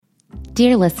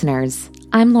Dear listeners,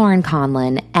 I'm Lauren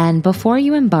Conlon, and before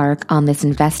you embark on this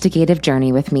investigative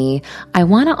journey with me, I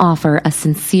want to offer a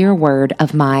sincere word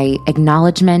of my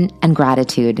acknowledgement and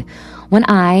gratitude. When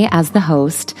I, as the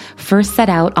host, first set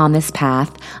out on this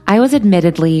path, I was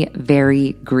admittedly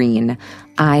very green.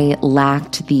 I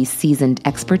lacked the seasoned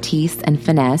expertise and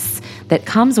finesse that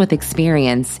comes with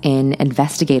experience in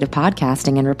investigative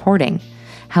podcasting and reporting.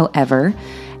 However,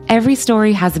 every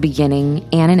story has a beginning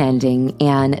and an ending,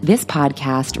 and this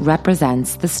podcast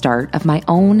represents the start of my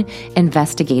own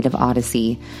investigative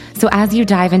odyssey. So as you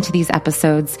dive into these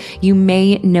episodes, you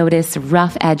may notice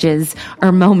rough edges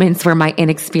or moments where my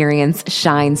inexperience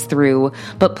shines through,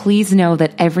 but please know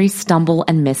that every stumble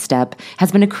and misstep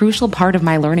has been a crucial part of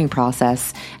my learning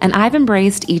process, and I've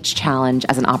embraced each challenge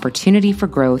as an opportunity for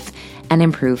growth and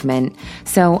improvement.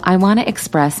 So I want to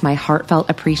express my heartfelt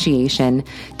appreciation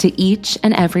to each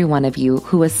and every one of you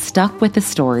who has stuck with the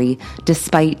story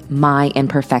despite my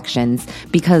imperfections,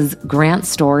 because Grant's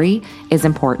story is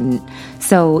important.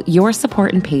 So your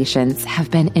support and patience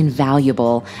have been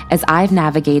invaluable as I've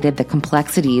navigated the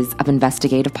complexities of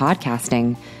investigative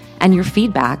podcasting. And your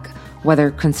feedback,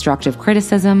 whether constructive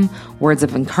criticism, words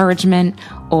of encouragement,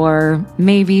 or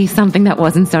maybe something that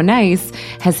wasn't so nice,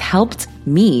 has helped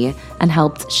me and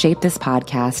helped shape this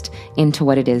podcast into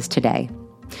what it is today.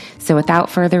 So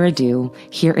without further ado,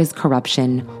 here is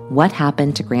Corruption: What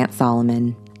Happened to Grant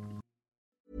Solomon?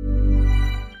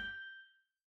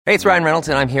 Hey, it's Ryan Reynolds,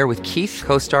 and I'm here with Keith,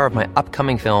 co-star of my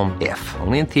upcoming film, If,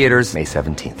 only in theaters May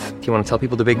 17th. Do you want to tell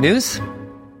people the big news?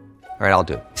 All right, I'll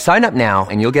do it. Sign up now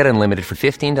and you'll get unlimited for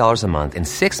 $15 a month and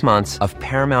 6 months of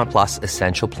Paramount Plus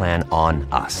Essential Plan on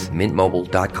us.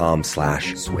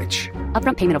 MintMobile.com/switch.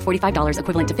 Upfront payment of $45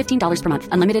 equivalent to $15 per month.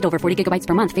 Unlimited over 40 gigabytes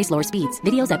per month. Face lower speeds.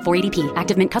 Videos at 480p.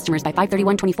 Active Mint customers by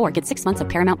 531.24 get 6 months of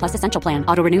Paramount Plus Essential Plan.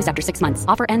 Auto renews after 6 months.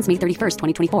 Offer ends May 31st,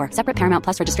 2024. Separate Paramount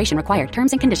Plus registration required.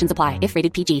 Terms and conditions apply if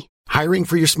rated PG. Hiring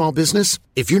for your small business?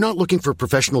 If you're not looking for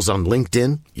professionals on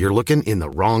LinkedIn, you're looking in the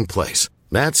wrong place.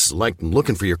 That's like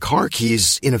looking for your car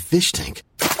keys in a fish tank.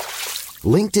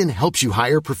 LinkedIn helps you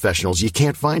hire professionals you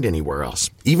can't find anywhere else,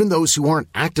 even those who aren't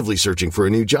actively searching for a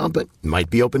new job but might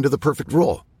be open to the perfect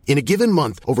role. In a given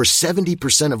month, over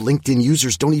 70% of LinkedIn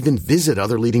users don't even visit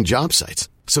other leading job sites.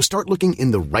 So start looking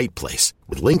in the right place.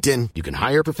 With LinkedIn, you can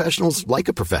hire professionals like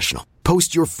a professional.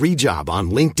 Post your free job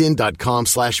on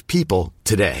linkedin.com/people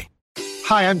today.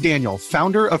 Hi, I'm Daniel,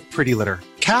 founder of Pretty Litter.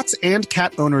 Cats and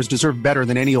cat owners deserve better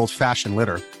than any old-fashioned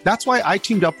litter. That's why I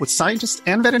teamed up with scientists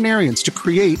and veterinarians to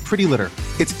create Pretty Litter.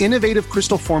 Its innovative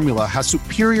crystal formula has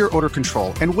superior odor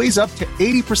control and weighs up to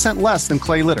 80% less than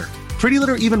clay litter. Pretty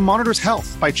Litter even monitors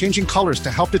health by changing colors to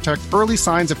help detect early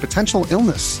signs of potential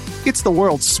illness. It's the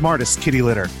world's smartest kitty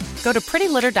litter. Go to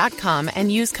prettylitter.com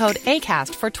and use code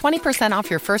ACAST for 20% off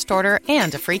your first order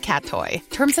and a free cat toy.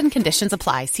 Terms and conditions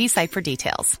apply. See site for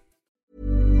details.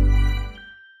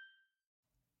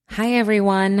 Hi,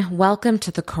 everyone. Welcome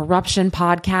to the Corruption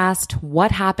Podcast.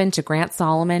 What Happened to Grant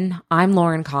Solomon? I'm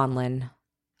Lauren Conlon.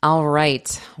 All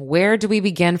right. Where do we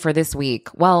begin for this week?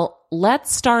 Well,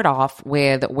 let's start off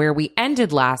with where we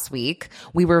ended last week.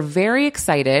 We were very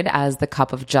excited as the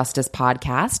Cup of Justice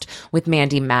podcast with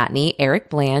Mandy Matney, Eric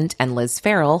Bland, and Liz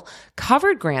Farrell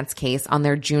covered Grant's case on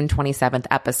their June 27th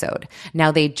episode.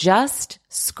 Now, they just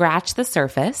scratched the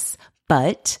surface,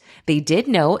 but they did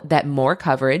note that more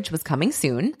coverage was coming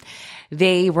soon.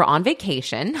 They were on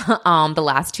vacation the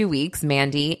last 2 weeks,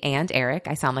 Mandy and Eric.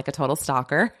 I sound like a total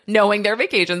stalker knowing their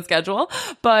vacation schedule,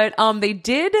 but they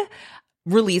did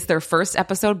release their first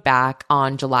episode back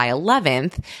on July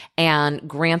 11th, and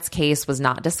Grant's case was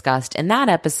not discussed in that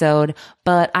episode,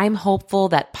 but I'm hopeful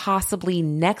that possibly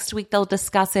next week they'll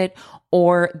discuss it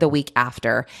or the week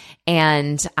after.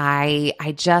 And I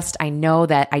know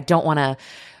that I don't want to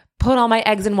put all my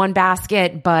eggs in one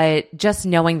basket, but just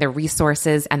knowing the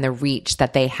resources and the reach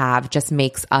that they have just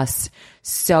makes us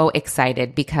so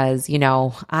excited because, you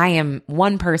know, I am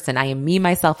one person. I am me,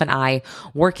 myself, and I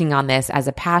working on this as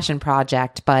a passion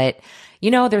project, but you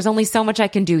know, there's only so much I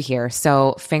can do here.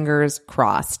 So fingers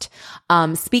crossed.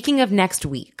 Speaking of next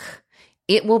week,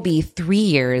 it will be 3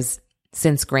 years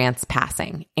since Grant's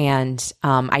passing. And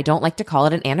I don't like to call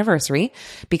it an anniversary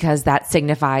because that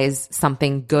signifies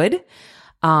something good.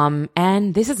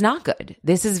 And this is not good.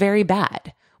 This is very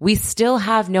bad. We still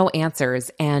have no answers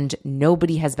and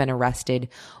nobody has been arrested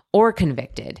or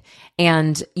convicted.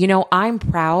 And, you know, I'm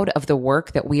proud of the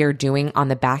work that we are doing on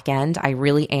the back end. I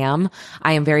really am.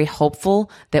 I am very hopeful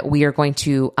that we are going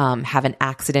to have an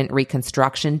accident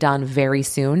reconstruction done very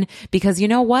soon because you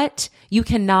know what? You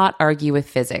cannot argue with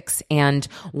physics. And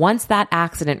once that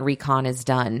accident recon is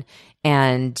done,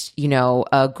 and,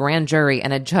 a grand jury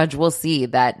and a judge will see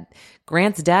that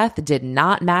Grant's death did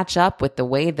not match up with the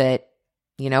way that,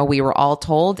 we were all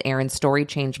told. Aaron's story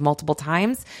changed multiple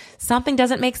times. Something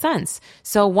doesn't make sense.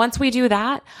 So once we do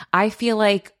that, I feel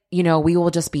like, we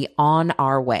will just be on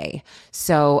our way.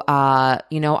 So,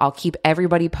 I'll keep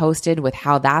everybody posted with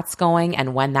how that's going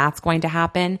and when that's going to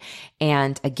happen.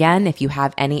 And again, if you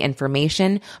have any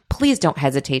information, please don't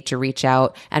hesitate to reach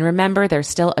out. And remember, there's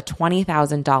still a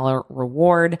 $20,000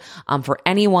 reward for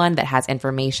anyone that has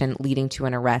information leading to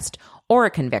an arrest or a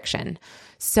conviction.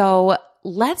 So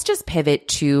let's just pivot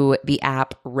to the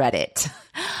app Reddit.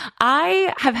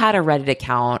 I have had a Reddit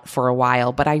account for a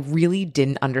while, but I really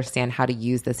didn't understand how to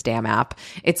use this damn app.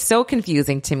 It's so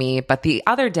confusing to me, but the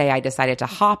other day I decided to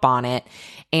hop on it.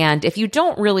 And if you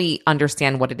don't really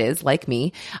understand what it is, like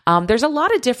me, there's a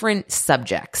lot of different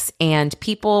subjects, and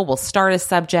people will start a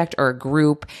subject or a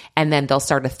group, and then they'll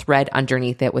start a thread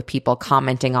underneath it with people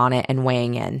commenting on it and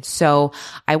weighing in. So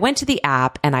I went to the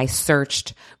app and I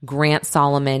searched Grant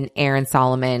Solomon, Aaron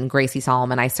Solomon, Gracie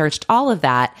Solomon. I searched all of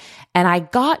that, and I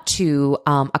got to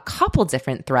a couple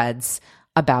different threads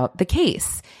about the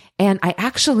case. And I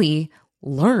actually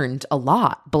learned a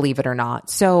lot, believe it or not.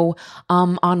 So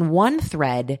on one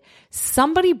thread,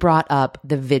 somebody brought up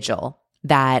the vigil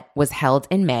that was held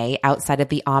in May outside of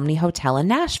the Omni Hotel in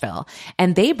Nashville.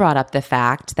 And they brought up the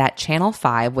fact that Channel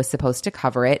 5 was supposed to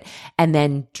cover it and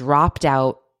then dropped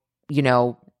out,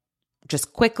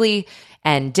 just quickly,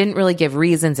 and didn't really give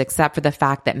reasons except for the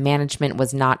fact that management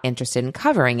was not interested in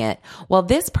covering it. Well,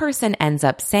 this person ends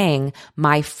up saying,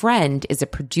 my friend is a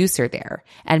producer there,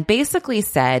 and basically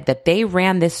said that they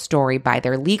ran this story by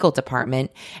their legal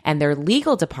department, and their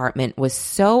legal department was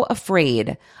so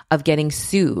afraid of getting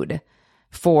sued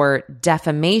for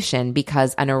defamation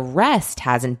because an arrest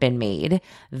hasn't been made.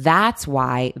 That's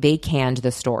why they canned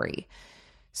the story.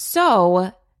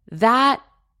 So that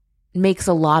makes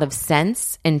a lot of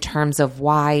sense in terms of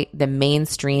why the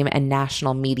mainstream and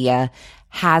national media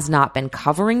has not been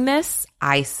covering this,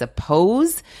 I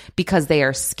suppose, because they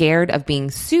are scared of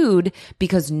being sued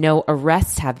because no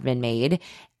arrests have been made.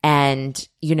 And,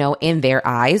 in their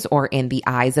eyes or in the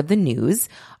eyes of the news,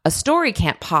 a story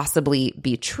can't possibly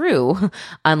be true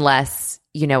unless,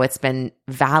 it's been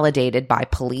validated by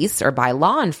police or by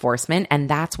law enforcement. And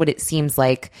that's what it seems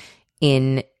like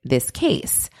in this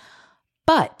case.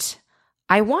 But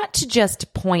I want to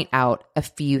just point out a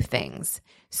few things.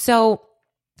 So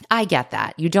I get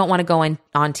that. You don't want to go on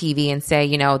TV and say,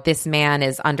 this man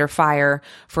is under fire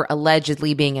for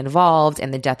allegedly being involved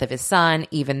in the death of his son,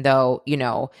 even though,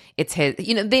 it's his,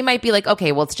 they might be like,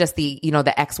 okay, well, it's just the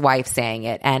ex-wife saying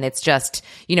it, and it's just,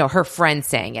 her friend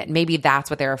saying it. Maybe that's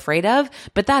what they're afraid of,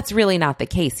 but that's really not the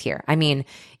case here. I mean,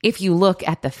 if you look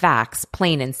at the facts,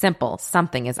 plain and simple,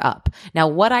 something is up. Now,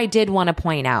 what I did want to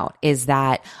point out is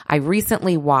that I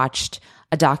recently watched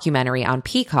a documentary on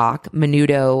Peacock,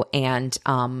 Menudo and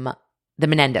the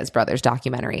Menendez brothers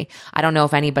documentary. I don't know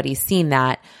if anybody's seen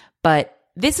that, but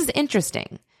this is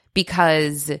interesting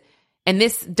because, and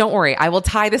this, don't worry, I will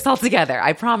tie this all together.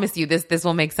 I promise you this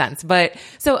will make sense. But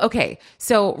so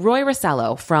Roy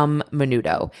Rossello from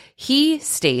Menudo, he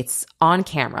states on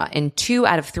camera in 2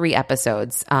 out of 3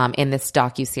 episodes in this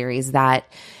docuseries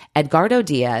that Edgardo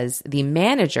Diaz, the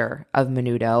manager of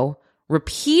Menudo,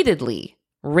 repeatedly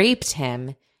raped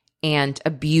him and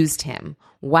abused him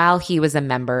while he was a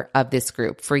member of this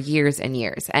group for years and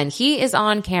years. And he is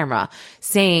on camera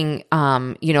saying,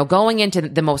 going into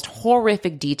the most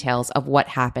horrific details of what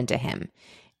happened to him.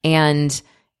 And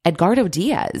Edgardo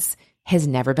Diaz has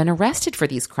never been arrested for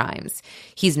these crimes.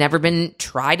 He's never been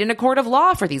tried in a court of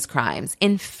law for these crimes.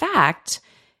 In fact,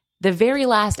 the very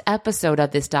last episode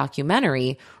of this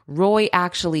documentary, Roy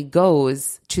actually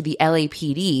goes to the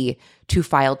LAPD to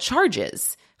file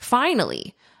charges,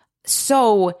 finally.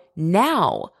 So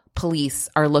now police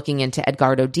are looking into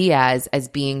Edgardo Diaz as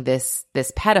being this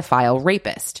pedophile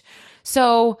rapist.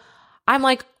 So I'm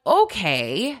like,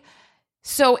 okay,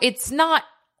 so it's not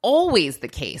always the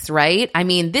case, right? I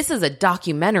mean, this is a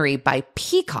documentary by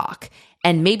Peacock,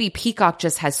 and maybe Peacock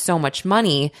just has so much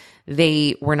money,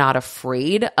 they were not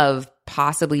afraid of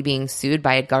possibly being sued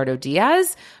by Edgardo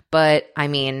Diaz. But I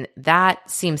mean, that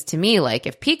seems to me like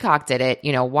if Peacock did it,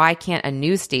 why can't a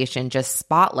news station just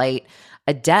spotlight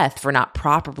a death for not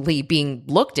properly being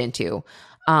looked into?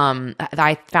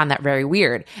 I found that very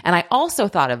weird. And I also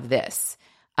thought of this,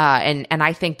 and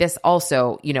I think this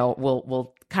also,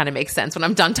 will kind of make sense when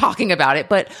I'm done talking about it.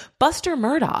 But Buster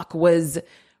Murdaugh was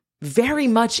very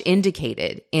much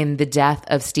indicated in the death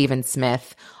of Stephen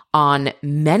Smith on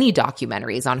many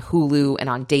documentaries on Hulu and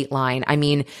on Dateline. I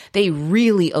mean, they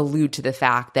really allude to the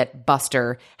fact that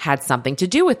Buster had something to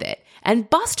do with it. And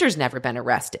Buster's never been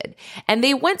arrested. And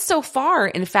they went so far,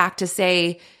 in fact, to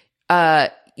say,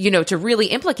 to really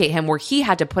implicate him, where he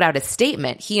had to put out a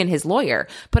statement, he and his lawyer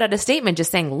put out a statement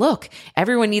just saying, look,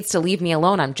 everyone needs to leave me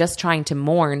alone. I'm just trying to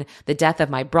mourn the death of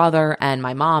my brother and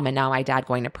my mom and now my dad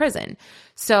going to prison.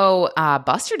 So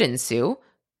Buster didn't sue.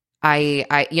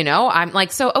 I'm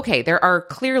like, so, okay, there are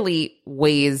clearly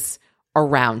ways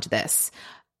around this.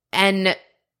 And,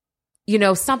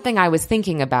 something I was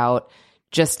thinking about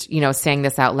just, saying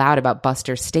this out loud about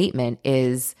Buster's statement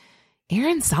is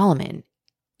Aaron Solomon,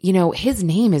 his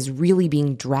name is really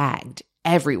being dragged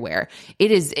everywhere.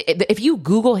 It is, if you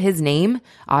Google his name,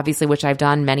 obviously, which I've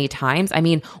done many times, I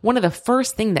mean, one of the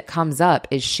first thing that comes up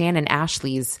is Shannon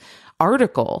Ashley's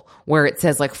article where it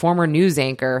says like former news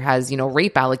anchor has,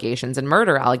 rape allegations and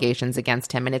murder allegations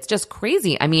against him. And it's just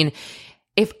crazy. I mean,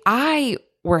 if I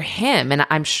were him, and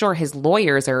I'm sure his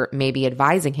lawyers are maybe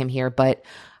advising him here, but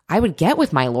I would get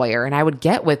with my lawyer and I would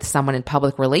get with someone in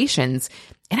public relations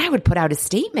and I would put out a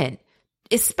statement.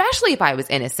 Especially if I was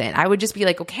innocent, I would just be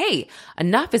like, okay,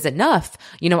 enough is enough.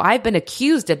 I've been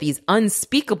accused of these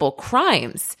unspeakable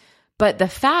crimes. But the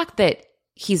fact that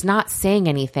he's not saying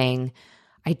anything,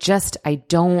 I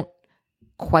don't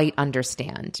quite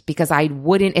understand, because I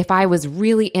wouldn't, if I was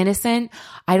really innocent,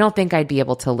 I don't think I'd be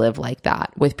able to live like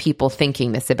that with people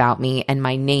thinking this about me and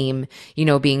my name,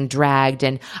 being dragged.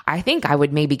 And I think I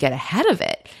would maybe get ahead of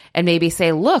it and maybe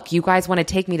say, look, you guys want to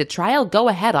take me to trial? Go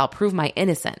ahead. I'll prove my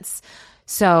innocence.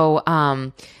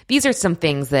 So these are some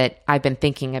things that I've been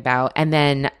thinking about. And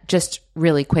then just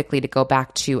really quickly to go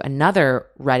back to another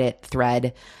Reddit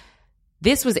thread,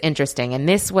 this was interesting. And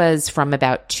this was from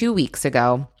about 2 weeks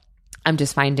ago. I'm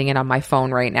just finding it on my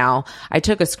phone right now. I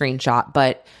took a screenshot,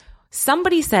 but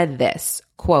somebody said this,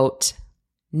 quote,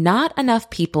 "Not enough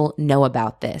people know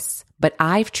about this, but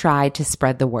I've tried to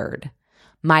spread the word.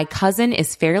 My cousin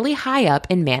is fairly high up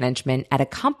in management at a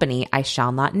company I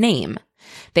shall not name.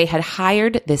 They had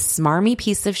hired this smarmy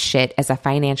piece of shit as a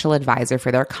financial advisor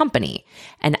for their company,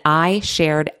 and I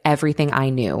shared everything I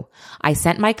knew. I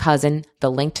sent my cousin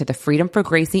the link to the Freedom for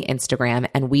Gracie Instagram,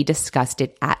 and we discussed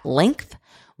it at length.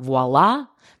 Voila,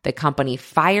 the company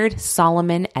fired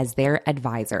Solomon as their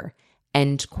advisor."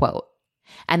 End quote.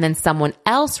 And then someone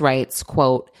else writes,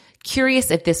 quote,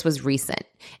 "Curious if this was recent.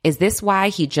 Is this why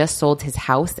he just sold his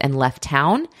house and left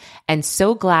town? And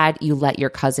so glad you let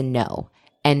your cousin know."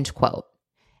 End quote.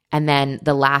 And then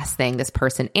the last thing this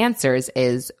person answers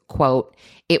is, quote,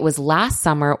 "It was last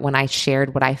summer when I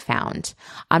shared what I found.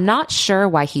 I'm not sure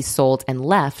why he sold and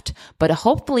left, but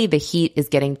hopefully the heat is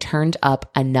getting turned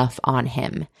up enough on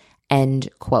him." End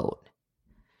quote.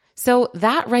 So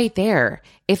that right there,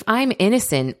 if I'm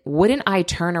innocent, wouldn't I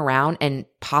turn around and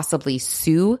possibly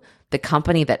sue the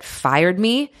company that fired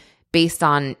me based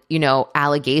on,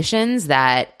 allegations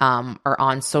that are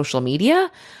on social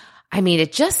media? I mean,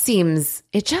 it just seems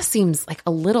like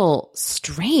a little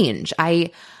strange.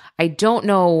 I don't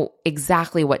know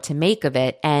exactly what to make of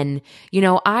it. And,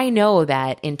 I know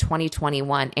that in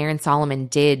 2021, Aaron Solomon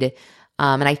did,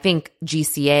 and I think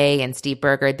GCA and Steve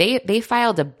Berger, they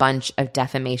filed a bunch of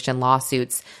defamation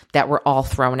lawsuits that were all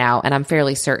thrown out. And I'm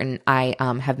fairly certain I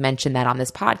have mentioned that on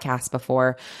this podcast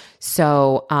before.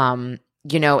 So,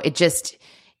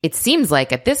 it seems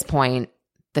like at this point,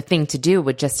 the thing to do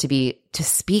would just be to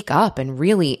speak up and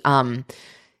really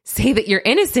say that you're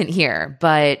innocent here.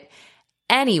 But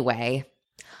anyway,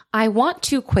 I want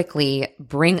to quickly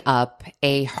bring up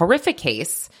a horrific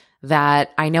case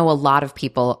that I know a lot of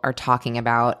people are talking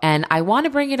about. And I want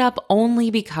to bring it up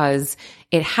only because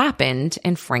it happened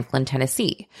in Franklin,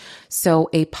 Tennessee. So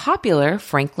a popular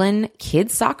Franklin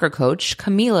kids soccer coach,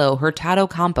 Camilo Hurtado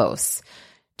Campos,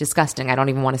 disgusting, I don't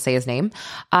even want to say his name,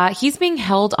 he's being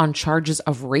held on charges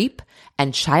of rape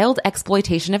and child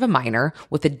exploitation of a minor,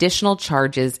 with additional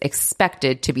charges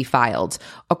expected to be filed,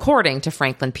 according to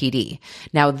Franklin PD.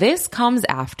 Now, this comes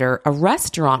after a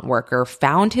restaurant worker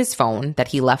found his phone that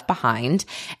he left behind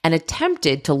and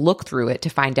attempted to look through it to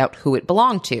find out who it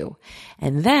belonged to.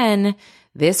 And then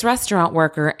this restaurant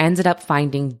worker ended up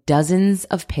finding dozens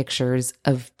of pictures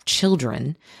of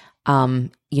children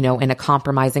in a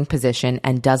compromising position,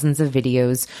 and dozens of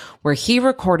videos where he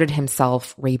recorded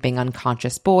himself raping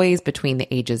unconscious boys between the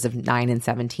ages of 9 and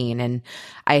 17. And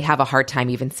I have a hard time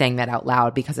even saying that out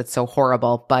loud because it's so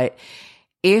horrible. But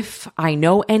if I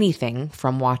know anything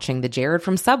from watching the Jared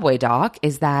from Subway doc,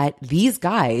 is that these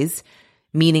guys,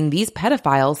 meaning these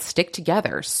pedophiles, stick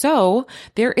together. So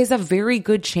there is a very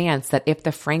good chance that if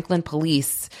the Franklin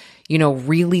police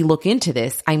really look into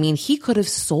this. I mean, he could have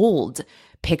sold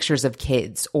pictures of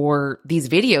kids or these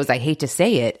videos, I hate to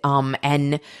say it,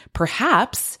 and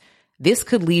perhaps this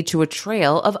could lead to a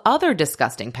trail of other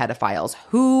disgusting pedophiles.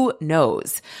 Who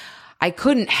knows? I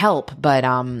couldn't help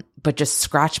but just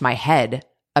scratch my head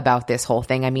about this whole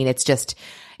thing. I mean,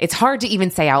 it's hard to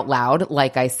even say out loud,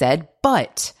 like I said,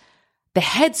 but the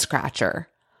head scratcher.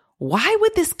 Why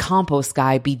would this compost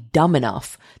guy be dumb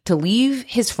enough to leave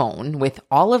his phone with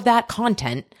all of that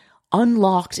content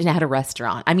unlocked and at a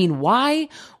restaurant? I mean, why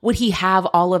would he have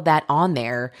all of that on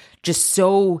there just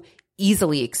so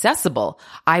easily accessible?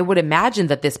 I would imagine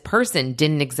that this person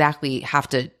didn't exactly have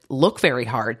to look very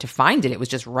hard to find it. It was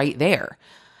just right there.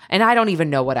 And I don't even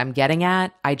know what I'm getting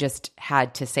at. I just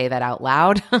had to say that out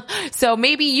loud. So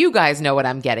maybe you guys know what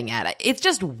I'm getting at. It's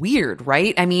just weird,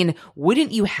 right? I mean,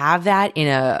 wouldn't you have that in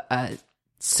a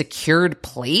secured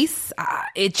place?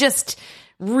 It just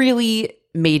really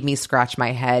made me scratch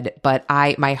my head. But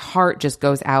my heart just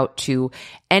goes out to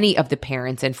any of the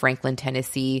parents in Franklin,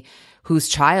 Tennessee, whose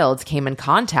child came in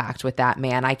contact with that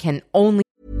man. I can only...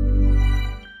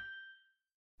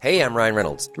 Hey, I'm Ryan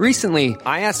Reynolds. Recently,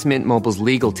 I asked Mint Mobile's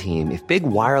legal team if big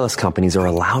wireless companies are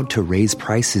allowed to raise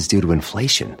prices due to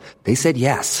inflation. They said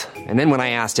yes. And then when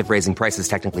I asked if raising prices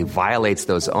technically violates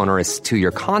those onerous 2-year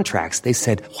contracts, they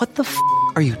said, "What the f***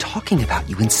 are you talking about,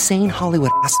 you insane Hollywood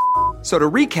ass?" So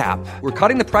to recap, we're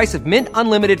cutting the price of Mint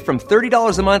Unlimited from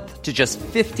 $30 a month to just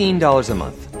 $15 a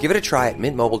month. Give it a try at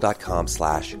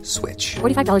mintmobile.com/switch.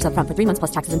 $45 up front for 3 months plus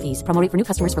taxes and fees. Promo rate for new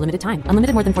customers for limited time.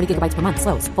 Unlimited more than 40 gigabytes per month.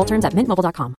 Slows full terms at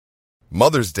mintmobile.com.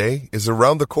 Mother's Day is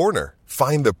around the corner.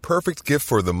 Find the perfect gift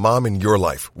for the mom in your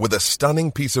life with a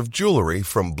stunning piece of jewelry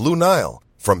from Blue Nile.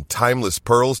 From timeless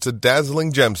pearls to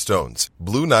dazzling gemstones,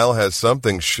 Blue Nile has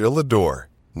something she'll adore.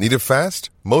 Need it fast?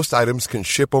 Most items can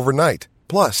ship overnight.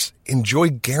 Plus, enjoy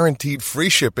guaranteed free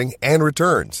shipping and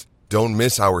returns. Don't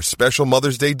miss our special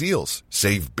Mother's Day deals.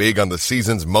 Save big on the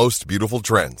season's most beautiful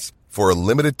trends. For a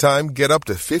limited time, get up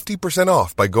to 50%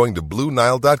 off by going to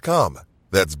BlueNile.com.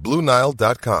 That's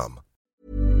BlueNile.com.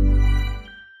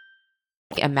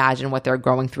 Imagine what they're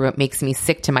going through. It makes me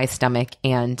sick to my stomach,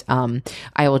 and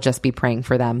I will just be praying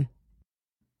for them.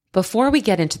 Before we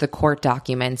get into the court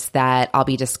documents that I'll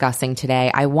be discussing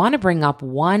today, I want to bring up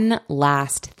one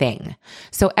last thing.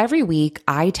 So every week,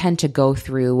 I tend to go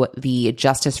through the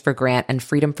Justice for Grant and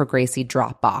Freedom for Gracie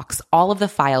Dropbox, all of the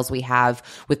files we have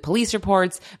with police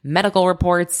reports, medical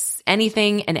reports,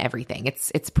 anything and everything.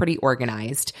 It's pretty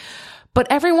organized. But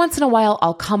every once in a while,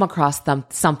 I'll come across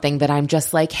something that I'm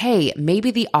just like, hey,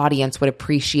 maybe the audience would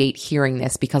appreciate hearing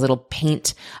this because it'll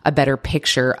paint a better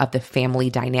picture of the family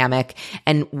dynamic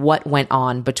and what went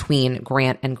on between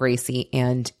Grant and Gracie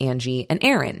and Angie and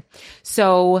Aaron.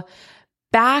 So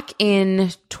back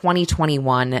in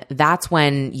 2021, that's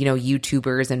when,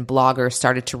 YouTubers and bloggers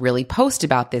started to really post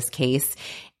about this case.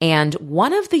 And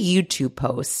one of the YouTube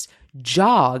posts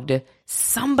jogged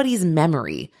somebody's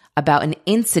memory about an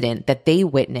incident that they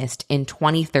witnessed in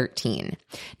 2013.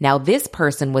 Now, this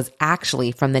person was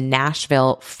actually from the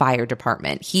Nashville Fire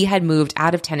Department. He had moved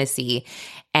out of Tennessee,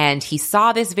 and he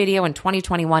saw this video in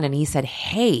 2021, and he said,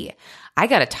 hey, I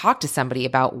got to talk to somebody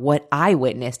about what I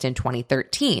witnessed in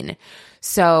 2013.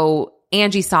 So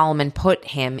Angie Solomon put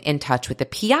him in touch with the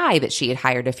PI that she had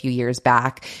hired a few years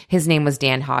back. His name was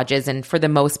Dan Hodges, and for the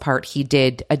most part, he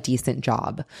did a decent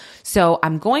job. So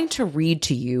I'm going to read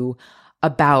to you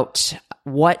about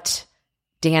what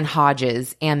Dan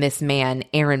Hodges and this man,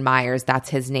 Aaron Myers,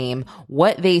 that's his name,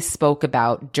 what they spoke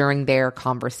about during their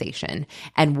conversation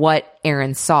and what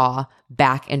Aaron saw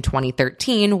back in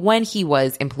 2013 when he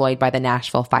was employed by the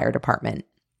Nashville Fire Department.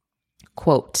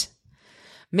 Quote,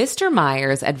 Mr.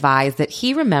 Myers advised that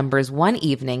he remembers one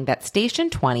evening that Station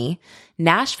 20,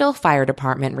 Nashville Fire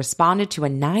Department, responded to a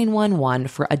 911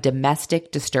 for a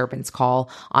domestic disturbance call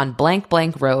on blank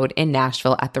blank road in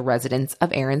Nashville at the residence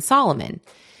of Aaron Solomon.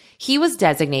 He was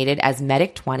designated as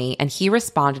Medic 20 and he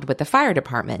responded with the fire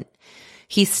department.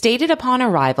 He stated upon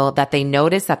arrival that they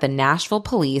noticed that the Nashville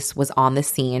police was on the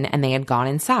scene and they had gone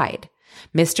inside.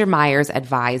 Mr. Myers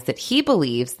advised that he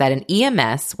believes that an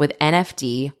EMS with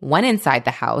NFD went inside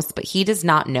the house, but he does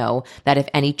not know that if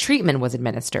any treatment was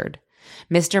administered.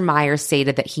 Mr. Myers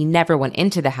stated that he never went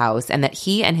into the house and that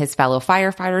he and his fellow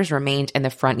firefighters remained in the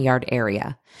front yard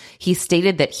area. He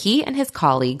stated that he and his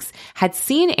colleagues had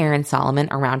seen Aaron Solomon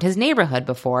around his neighborhood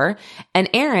before, and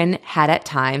Aaron had at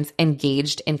times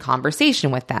engaged in conversation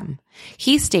with them.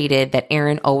 He stated that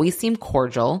Aaron always seemed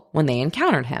cordial when they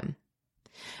encountered him.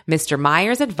 Mr.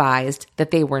 Myers advised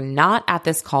that they were not at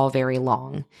this call very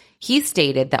long. He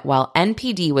stated that while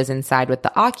NPD was inside with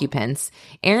the occupants,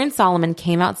 Aaron Solomon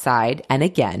came outside and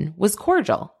again was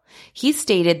cordial. He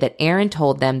stated that Aaron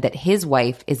told them that his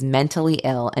wife is mentally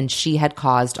ill and she had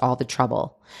caused all the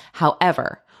trouble.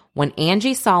 However, when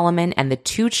Angie Solomon and the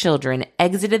two children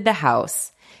exited the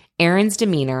house, Aaron's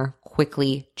demeanor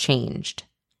quickly changed.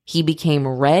 He became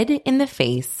red in the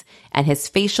face, and his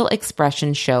facial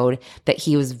expression showed that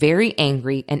he was very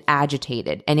angry and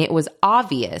agitated, and it was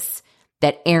obvious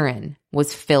that Aaron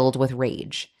was filled with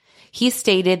rage. He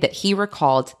stated that he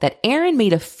recalled that Aaron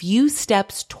made a few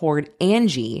steps toward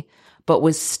Angie, but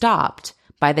was stopped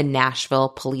by the Nashville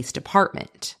Police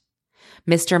Department.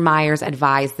 Mr. Myers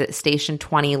advised that Station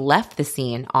 20 left the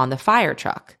scene on the fire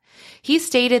truck. He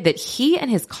stated that he and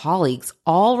his colleagues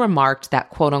all remarked that,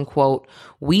 quote unquote,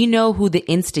 "we know who the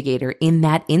instigator in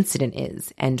that incident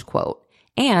is," end quote,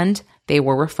 and they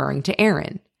were referring to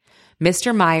Aaron.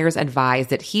 Mr. Myers advised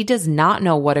that he does not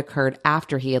know what occurred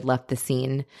after he had left the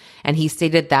scene, and he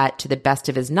stated that, to the best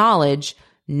of his knowledge,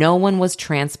 no one was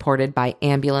transported by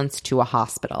ambulance to a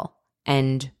hospital,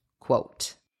 end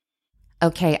quote.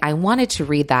 Okay, I wanted to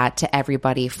read that to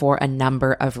everybody for a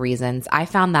number of reasons. I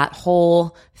found that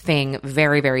whole thing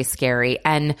very, very scary.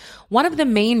 And one of the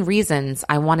main reasons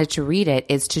I wanted to read it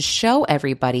is to show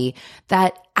everybody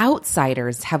that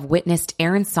outsiders have witnessed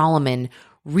Aaron Solomon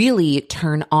really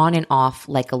turn on and off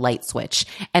like a light switch.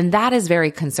 And that is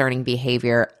very concerning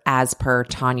behavior as per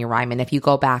Tanya Ryman. If you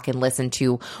go back and listen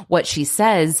to what she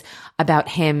says about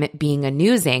him being a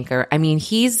news anchor, I mean,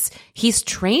 he's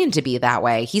trained to be that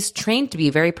way. He's trained to be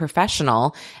very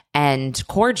professional and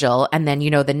cordial. And then,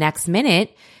 the next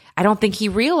minute, I don't think he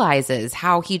realizes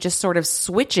how he just sort of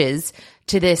switches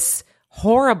to this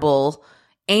horrible,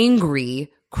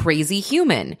 angry, crazy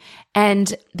human.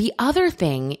 And the other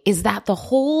thing is that the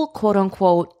whole quote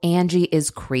unquote Angie is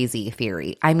crazy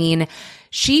theory. I mean,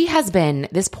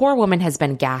 this poor woman has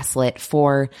been gaslit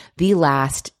for the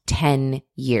last 10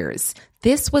 years.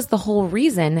 This was the whole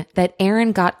reason that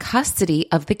Aaron got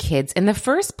custody of the kids in the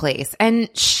first place. And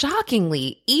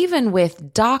shockingly, even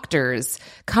with doctors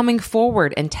coming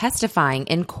forward and testifying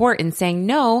in court and saying,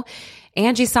 no,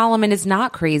 Angie Solomon is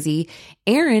not crazy,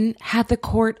 Aaron had the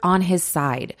court on his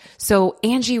side. So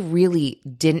Angie really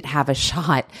didn't have a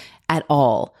shot at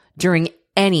all during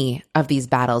any of these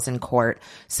battles in court.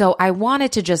 So I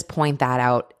wanted to just point that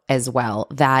out as well,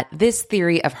 that this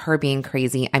theory of her being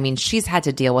crazy, I mean, she's had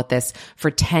to deal with this for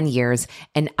 10 years,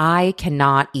 and I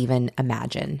cannot even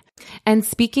imagine. And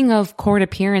speaking of court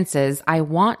appearances, I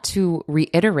want to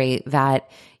reiterate that,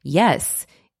 yes,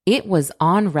 it was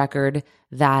on record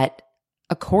that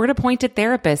a court-appointed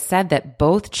therapist said that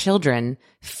both children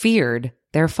feared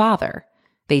their father.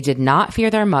 They did not fear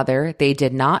their mother. They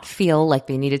did not feel like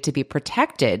they needed to be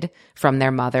protected from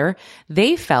their mother.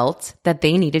 They felt that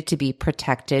they needed to be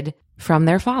protected from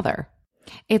their father.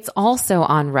 It's also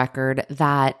on record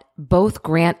that both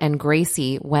Grant and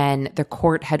Gracie, when the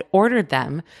court had ordered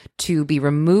them to be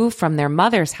removed from their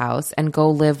mother's house and go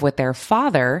live with their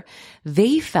father,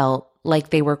 they felt like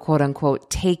they were, quote unquote,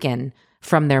 taken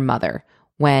from their mother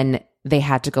when they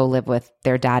had to go live with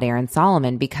their dad, Aaron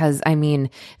Solomon. Because, I mean,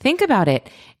 think about it.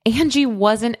 Angie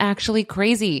wasn't actually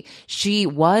crazy. She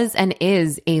was and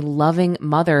is a loving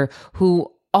mother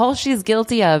who all she's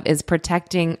guilty of is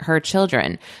protecting her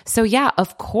children. So yeah,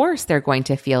 of course they're going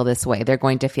to feel this way. They're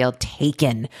going to feel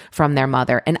taken from their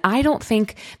mother. And I don't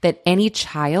think that any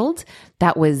child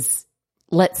that was,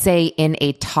 let's say, in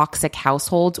a toxic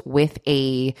household with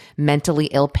a mentally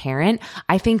ill parent,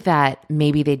 I think that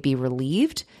maybe they'd be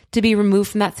relieved to be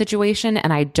removed from that situation.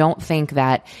 And I don't think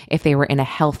that if they were in a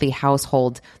healthy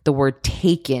household, the word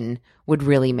taken would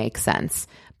really make sense.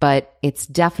 But it's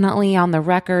definitely on the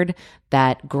record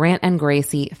that Grant and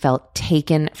Gracie felt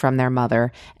taken from their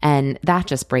mother. And that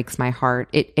just breaks my heart.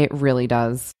 It really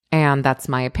does. And that's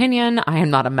my opinion. I am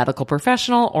not a medical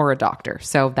professional or a doctor.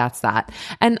 So that's that.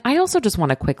 And I also just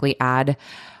want to quickly add,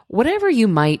 whatever you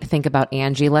might think about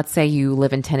Angie, let's say you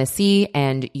live in Tennessee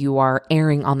and you are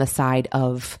erring on the side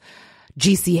of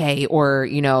GCA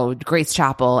or, Grace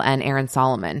Chapel and Aaron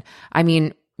Solomon. I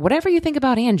mean, whatever you think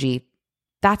about Angie,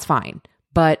 that's fine.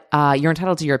 But you're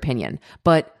entitled to your opinion.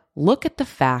 But look at the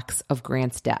facts of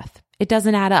Grant's death. It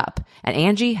doesn't add up. And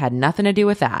Angie had nothing to do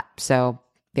with that. So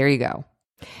there you go.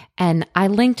 And I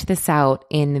linked this out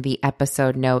in the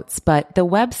episode notes, but the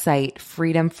website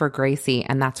Freedom for Gracie,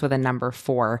 and that's with a number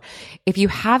 4. If you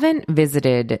haven't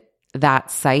visited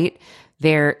that site,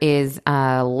 there is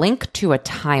a link to a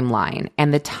timeline,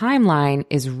 and the timeline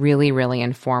is really, really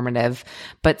informative.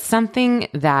 But something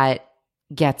that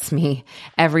gets me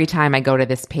every time I go to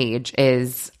this page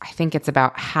is, I think it's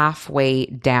about halfway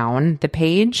down the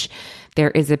page.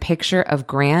 There is a picture of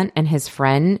Grant and his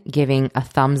friend giving a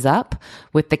thumbs up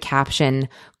with the caption,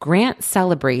 "Grant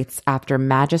celebrates after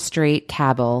Magistrate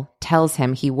Cabell tells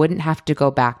him he wouldn't have to go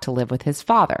back to live with his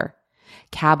father.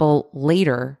 Cabell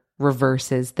later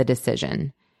reverses the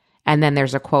decision." And then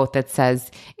there's a quote that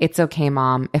says, "It's okay,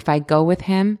 Mom. If I go with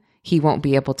him, he won't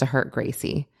be able to hurt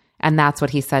Gracie." And that's what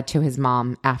he said to his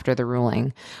mom after the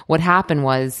ruling. What happened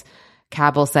was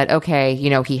Cabell said, okay,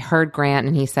 he heard Grant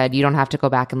and he said, "You don't have to go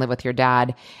back and live with your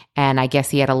dad." And I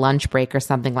guess he had a lunch break or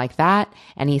something like that.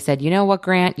 And he said, "You know what,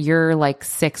 Grant, you're like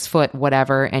 6 foot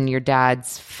whatever and your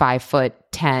dad's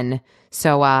 5'10".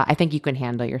 So I think you can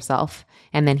handle yourself.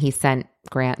 And then he sent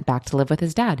Grant back to live with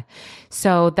his dad.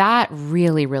 So that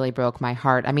really, really broke my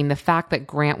heart. I mean, the fact that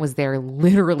Grant was there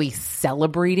literally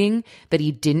celebrating that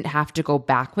he didn't have to go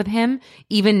back with him,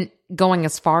 even going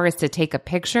as far as to take a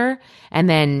picture. And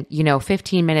then,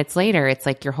 15 minutes later, it's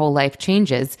like your whole life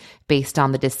changes based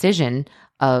on the decision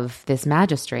of this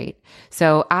magistrate.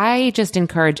 So I just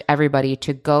encourage everybody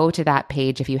to go to that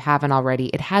page if you haven't already.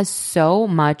 It has so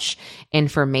much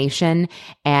information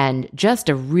and just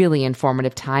a really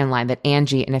informative timeline that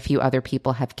Angie and a few other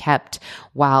people have kept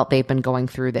while they've been going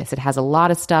through this. It has a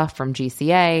lot of stuff from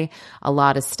GCA, a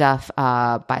lot of stuff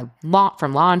from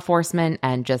law enforcement,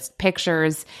 and just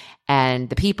pictures and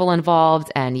the people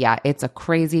involved. And yeah, it's a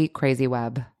crazy, crazy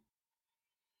web.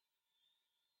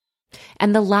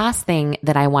 And the last thing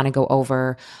that I want to go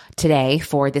over today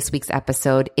for this week's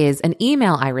episode is an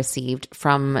email I received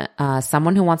from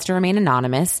someone who wants to remain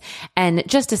anonymous. And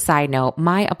just a side note,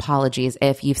 my apologies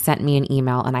if you've sent me an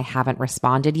email and I haven't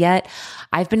responded yet.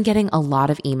 I've been getting a lot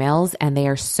of emails and they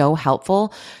are so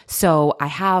helpful. So I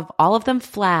have all of them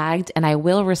flagged and I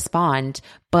will respond,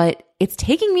 but it's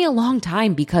taking me a long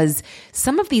time because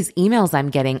some of these emails I'm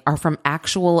getting are from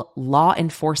actual law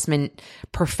enforcement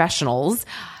professionals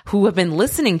who have been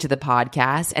listening to the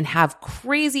podcast and have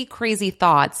crazy, crazy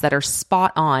thoughts that are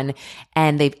spot on.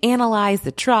 And they've analyzed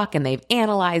the truck and they've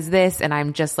analyzed this. And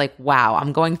I'm just like, wow,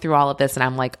 I'm going through all of this and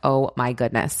I'm like, oh my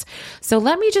goodness. So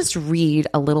let me just read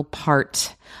a little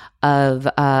part of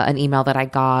an email that I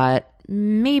got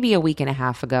maybe a week and a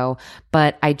half ago,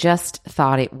 but I just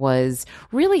thought it was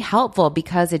really helpful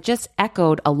because it just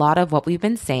echoed a lot of what we've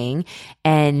been saying.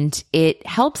 And it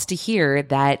helps to hear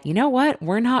that, you know what,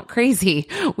 we're not crazy.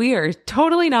 We are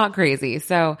totally not crazy.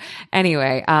 So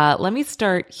anyway, let me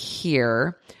start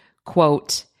here.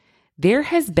 Quote, "There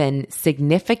has been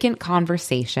significant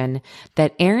conversation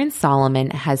that Aaron Solomon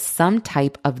has some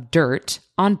type of dirt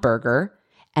on Berger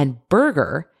and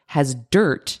Berger has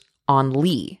dirt on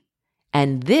Lee.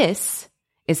 And this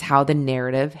is how the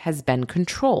narrative has been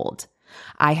controlled.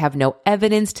 I have no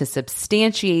evidence to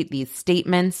substantiate these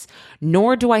statements,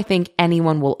 nor do I think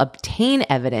anyone will obtain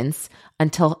evidence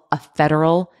until a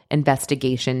federal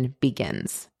investigation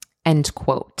begins." End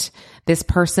quote. This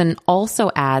person also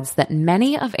adds that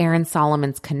many of Aaron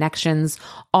Solomon's connections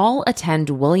all attend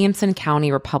Williamson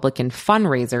County Republican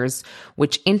fundraisers,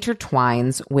 which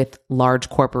intertwines with large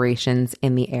corporations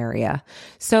in the area.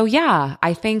 So yeah,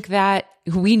 I think that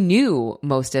we knew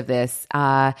most of this,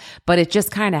 but it just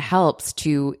kind of helps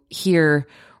to hear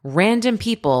random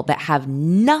people that have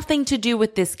nothing to do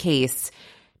with this case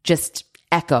just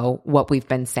echo what we've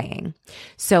been saying.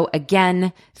 So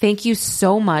again, thank you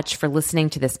so much for listening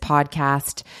to this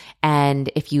podcast. And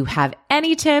if you have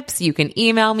any tips, you can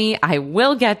email me. I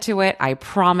will get to it, I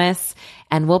promise.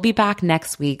 And we'll be back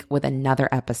next week with another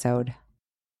episode.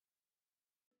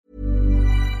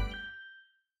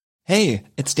 Hey,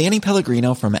 it's Danny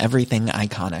Pellegrino from Everything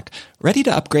Iconic. Ready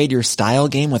to upgrade your style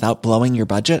game without blowing your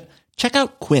budget? Check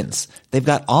out Quince. They've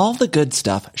got all the good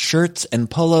stuff, shirts and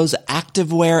polos,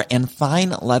 activewear, and fine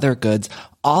leather goods,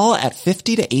 all at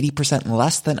 50 to 80%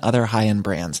 less than other high-end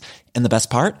brands. And the best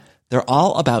part? They're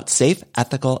all about safe,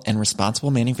 ethical, and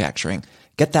responsible manufacturing.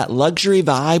 Get that luxury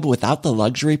vibe without the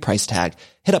luxury price tag.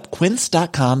 Hit up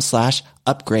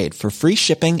quince.com/upgrade for free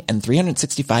shipping and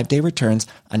 365-day returns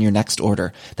on your next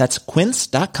order. That's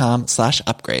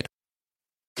quince.com/upgrade.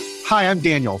 Hi, I'm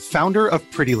Daniel, founder of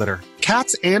Pretty Litter.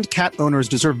 Cats and cat owners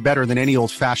deserve better than any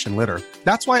old-fashioned litter.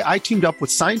 That's why I teamed up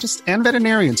with scientists and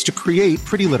veterinarians to create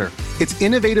Pretty Litter. Its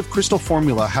innovative crystal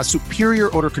formula has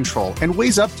superior odor control and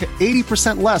weighs up to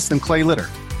 80% less than clay litter.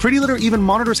 Pretty Litter even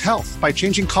monitors health by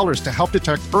changing colors to help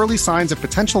detect early signs of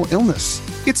potential illness.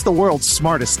 It's the world's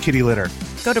smartest kitty litter.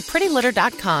 Go to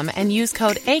prettylitter.com and use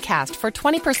code ACAST for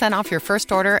 20% off your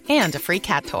first order and a free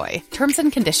cat toy. Terms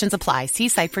and conditions apply. See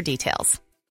site for details.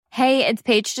 Hey, it's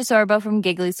Paige DeSorbo from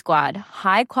Giggly Squad.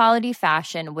 High quality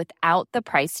fashion without the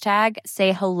price tag.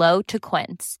 Say hello to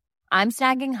Quince. I'm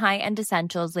snagging high-end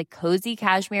essentials like cozy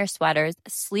cashmere sweaters,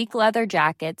 sleek leather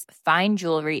jackets, fine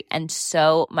jewelry, and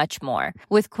so much more.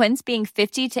 With Quince being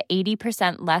 50 to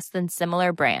 80% less than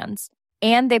similar brands.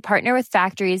 And they partner with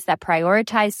factories that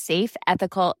prioritize safe,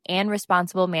 ethical, and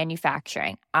responsible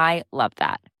manufacturing. I love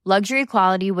that. Luxury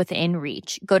quality within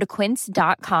reach. Go to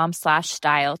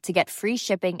quince.com/style to get free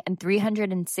shipping and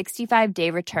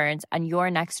 365-day returns on your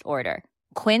next order.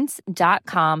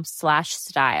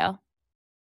 Quince.com/style.